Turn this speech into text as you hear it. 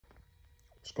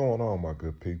What's going on, my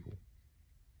good people?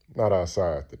 Not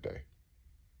outside today.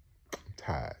 I'm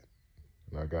tired.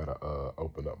 And I got to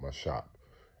open up my shop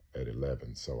at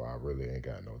 11, so I really ain't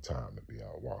got no time to be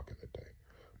out walking today.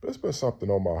 But it's been something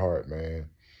on my heart,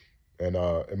 man. And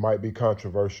it might be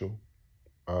controversial.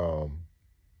 And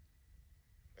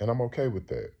I'm okay with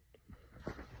that.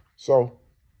 So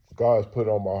God's put it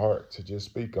on my heart to just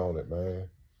speak on it, man.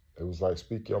 It was like,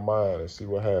 speak your mind and see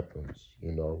what happens.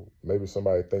 You know, maybe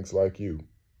somebody thinks like you.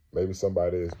 Maybe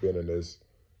somebody has been in this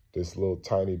little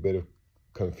tiny bit of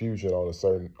confusion on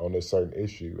this certain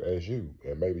issue as you,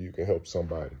 and maybe you can help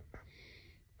somebody.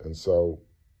 And so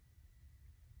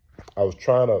I was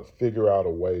trying to figure out a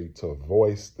way to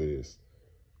voice this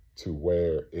to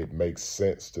where it makes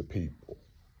sense to people.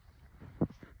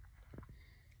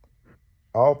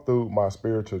 All through my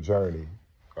spiritual journey,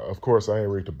 of course, I ain't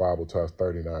read the Bible till I was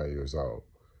 39 years old.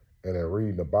 And in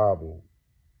reading the Bible,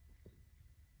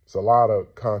 it's a lot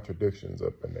of contradictions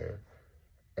up in there.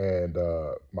 And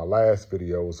my last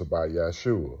video was about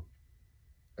Yeshua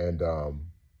and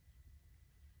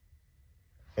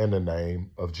the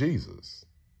name of Jesus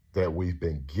that we've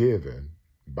been given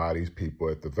by these people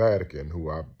at the Vatican, who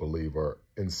I believe are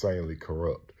insanely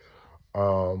corrupt.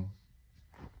 And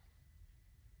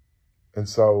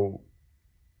so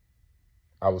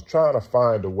I was trying to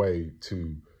find a way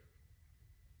to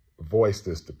voice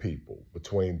this to people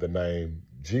between the name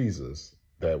Jesus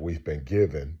that we've been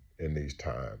given in these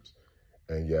times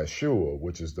and Yeshua,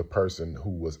 which is the person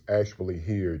who was actually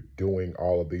here doing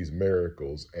all of these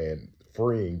miracles and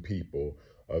freeing people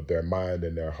of their mind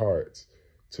and their hearts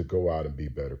to go out and be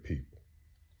better people.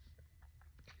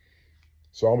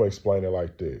 So I'm gonna explain it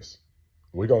like this.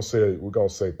 We're gonna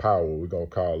say power. We're gonna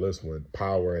call this one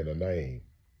power in a name.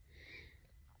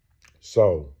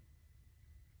 So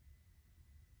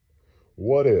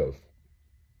what if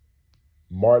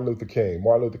Martin Luther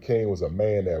King was a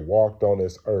man that walked on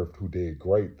this earth who did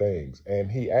great things, and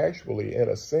he actually, in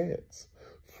a sense,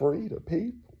 freed the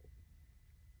people.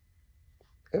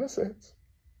 In a sense,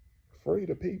 free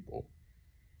the people.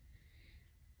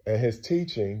 And his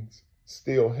teachings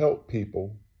still help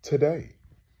people today.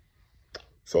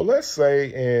 So let's say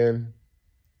in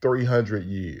 300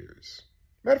 years,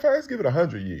 matter of fact, let's give it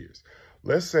 100 years.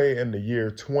 Let's say in the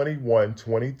year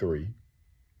 2123,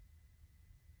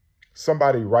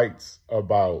 somebody writes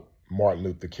about Martin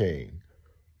Luther King,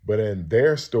 but in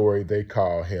their story, they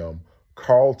call him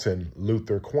Carlton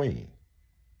Luther Queen.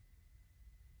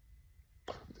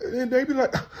 And they be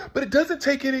like, but it doesn't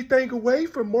take anything away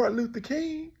from Martin Luther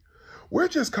King. We're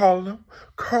just calling him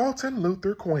Carlton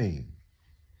Luther Queen.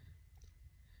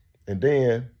 And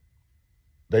then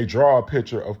they draw a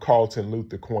picture of Carlton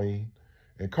Luther Queen,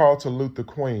 and Carlton Luther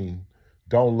Queen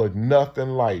don't look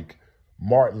nothing like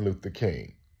Martin Luther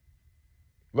King.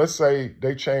 Let's say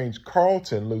they change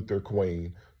Carlton Luther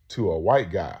Queen to a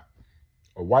white guy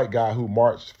who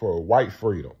marched for white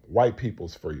freedom, white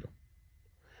people's freedom.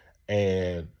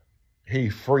 And he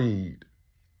freed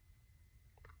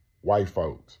white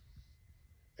folks.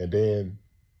 And then,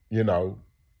 you know,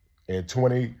 in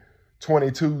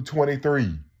 2022,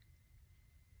 23,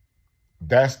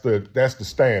 that's the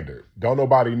standard. Don't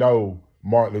nobody know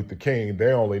Martin Luther King.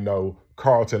 They only know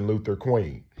Carlton Luther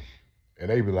Queen. And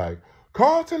they be like,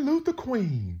 Carlton Luther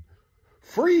Queen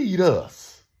freed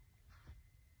us.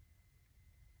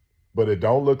 But it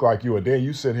don't look like you. And then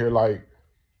you sit here like,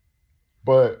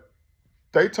 but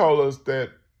they told us that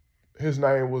his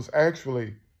name was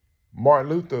actually Martin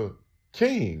Luther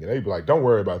King. And they be like, don't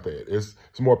worry about that. It's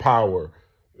more power.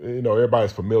 You know,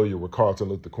 everybody's familiar with Carlton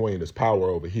Luther Queen. There's power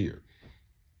over here.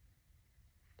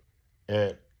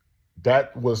 And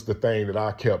that was the thing that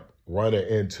I kept running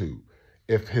into.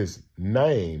 If his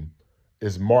name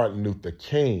is Martin Luther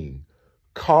King,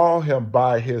 call him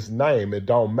by his name. It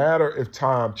don't matter if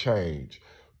time change.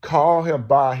 Call him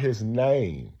by his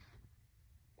name,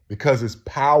 because it's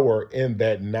power in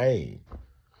that name.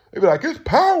 They be like, it's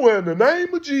power in the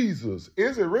name of Jesus.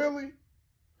 Is it really?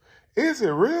 Is it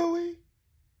really?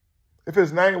 If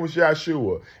his name was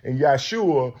Yeshua, and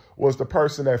Yeshua was the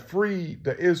person that freed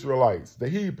the Israelites, the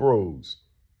Hebrews,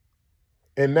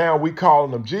 and now we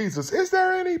calling him Jesus, is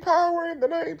there any power in the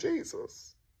name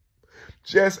Jesus?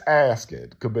 Just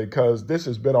asking, because this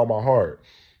has been on my heart,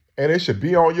 and it should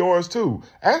be on yours too.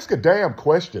 Ask a damn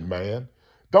question, man.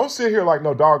 Don't sit here like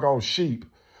no doggone sheep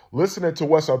listening to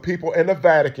what some people in the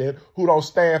Vatican who don't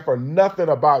stand for nothing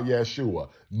about Yeshua.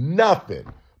 Nothing.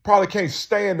 Probably can't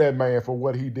stand that man for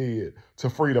what he did to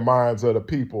free the minds of the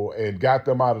people and got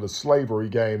them out of the slavery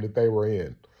game that they were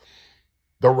in.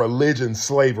 The religion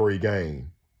slavery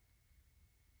game.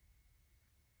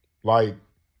 Like,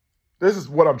 This is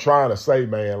what I'm trying to say,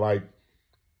 man. Like,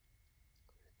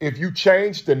 if you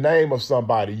change the name of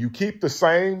somebody, you keep the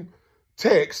same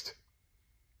text,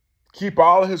 keep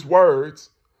all of his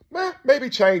words, maybe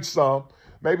change some.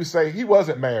 Maybe say he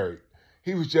wasn't married.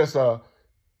 He was just oh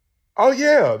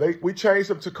yeah, we changed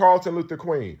him to Carlton Luther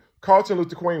Queen. Carlton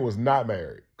Luther Queen was not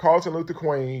married. Carlton Luther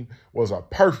Queen was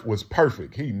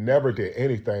perfect. He never did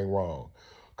anything wrong.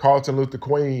 Carlton Luther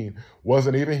Queen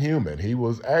wasn't even human. He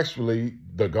was actually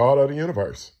the God of the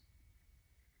universe.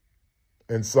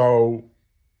 And so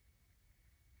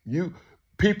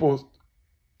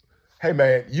hey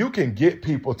man, you can get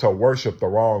people to worship the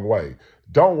wrong way.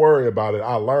 Don't worry about it.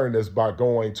 I learned this by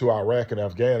going to Iraq and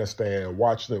Afghanistan and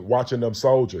watching them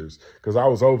soldiers, because I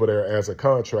was over there as a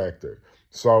contractor.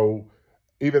 So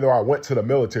even though I went to the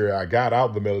military, I got out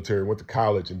of the military, went to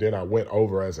college, and then I went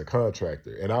over as a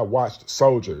contractor. And I watched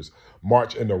soldiers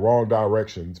march in the wrong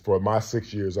directions for my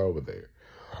 6 years over there.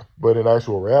 But in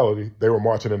actual reality, they were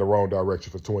marching in the wrong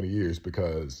direction for 20 years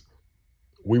because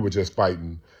we were just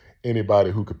fighting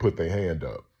anybody who could put their hand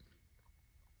up.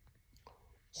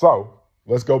 So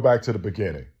let's go back to the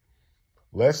beginning.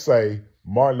 Let's say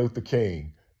Martin Luther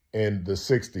King in the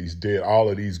 60s did all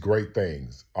of these great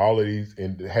things,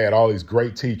 and had all these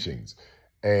great teachings,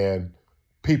 and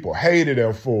people hated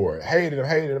him for it, hated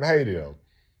him.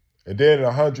 And then in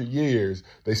 100 years,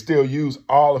 they still use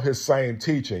all of his same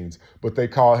teachings, but they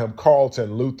call him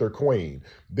Carlton Luther Queen.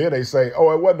 Then they say,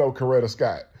 oh, it wasn't no Coretta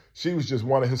Scott. She was just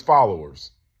one of his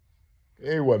followers.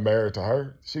 He wasn't married to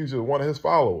her. She was just one of his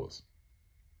followers.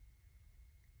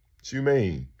 What you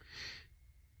mean?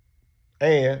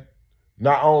 And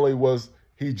not only was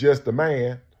he just a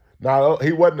man,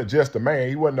 he wasn't just a man,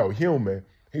 he wasn't no human,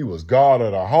 he was God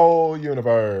of the whole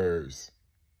universe.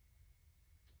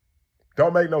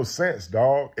 Don't make no sense,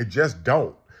 dog. It just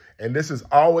don't. And this has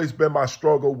always been my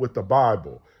struggle with the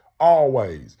Bible.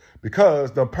 Always.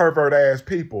 Because the pervert ass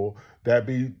people that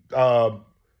be,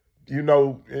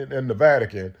 in the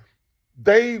Vatican,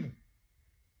 they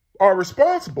are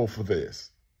responsible for this.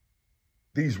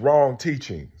 These wrong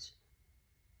teachings.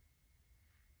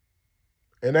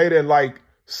 And they didn't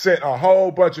sent a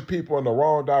whole bunch of people in the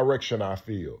wrong direction, I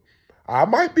feel. I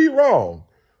might be wrong,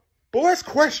 but let's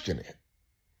question it.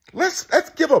 Let's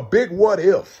give a big what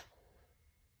if.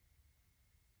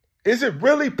 Is it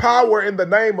really power in the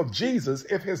name of Jesus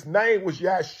if his name was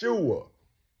Yeshua?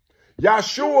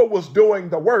 Yeshua was doing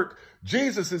the work.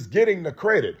 Jesus is getting the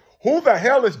credit. Who the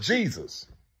hell is Jesus?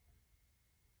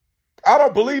 I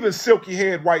don't believe in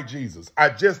silky-haired white Jesus. I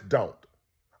just don't.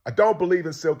 I don't believe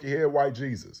in silky-haired white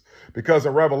Jesus, because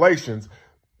in Revelations,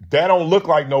 that don't look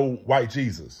like no white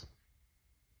Jesus.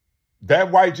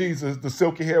 That white Jesus, the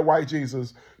silky-haired white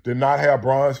Jesus, did not have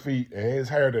bronze feet, and his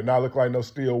hair did not look like no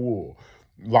steel wool,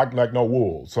 like no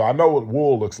wool. So I know what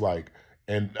wool looks like,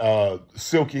 and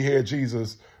silky-haired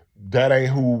Jesus, that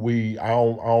ain't who I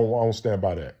don't stand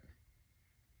by that.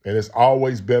 And it's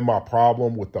always been my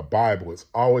problem with the Bible. It's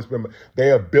always been, they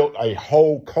have built a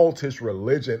whole cultish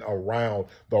religion around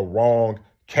the wrong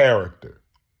character.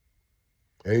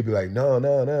 And they'd be like, no,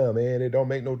 man, it don't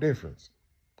make no difference.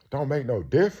 It don't make no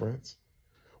difference.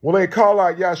 Well, they call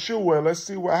out Yeshua and let's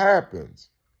see what happens.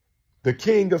 The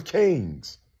King of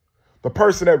Kings, the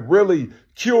person that really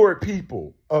cured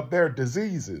people of their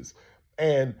diseases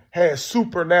and has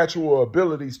supernatural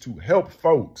abilities to help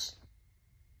folks.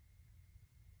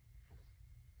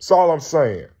 That's all I'm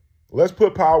saying. Let's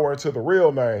put power into the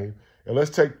real name, and let's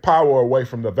take power away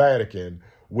from the Vatican,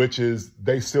 which is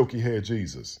they silky-haired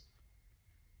Jesus.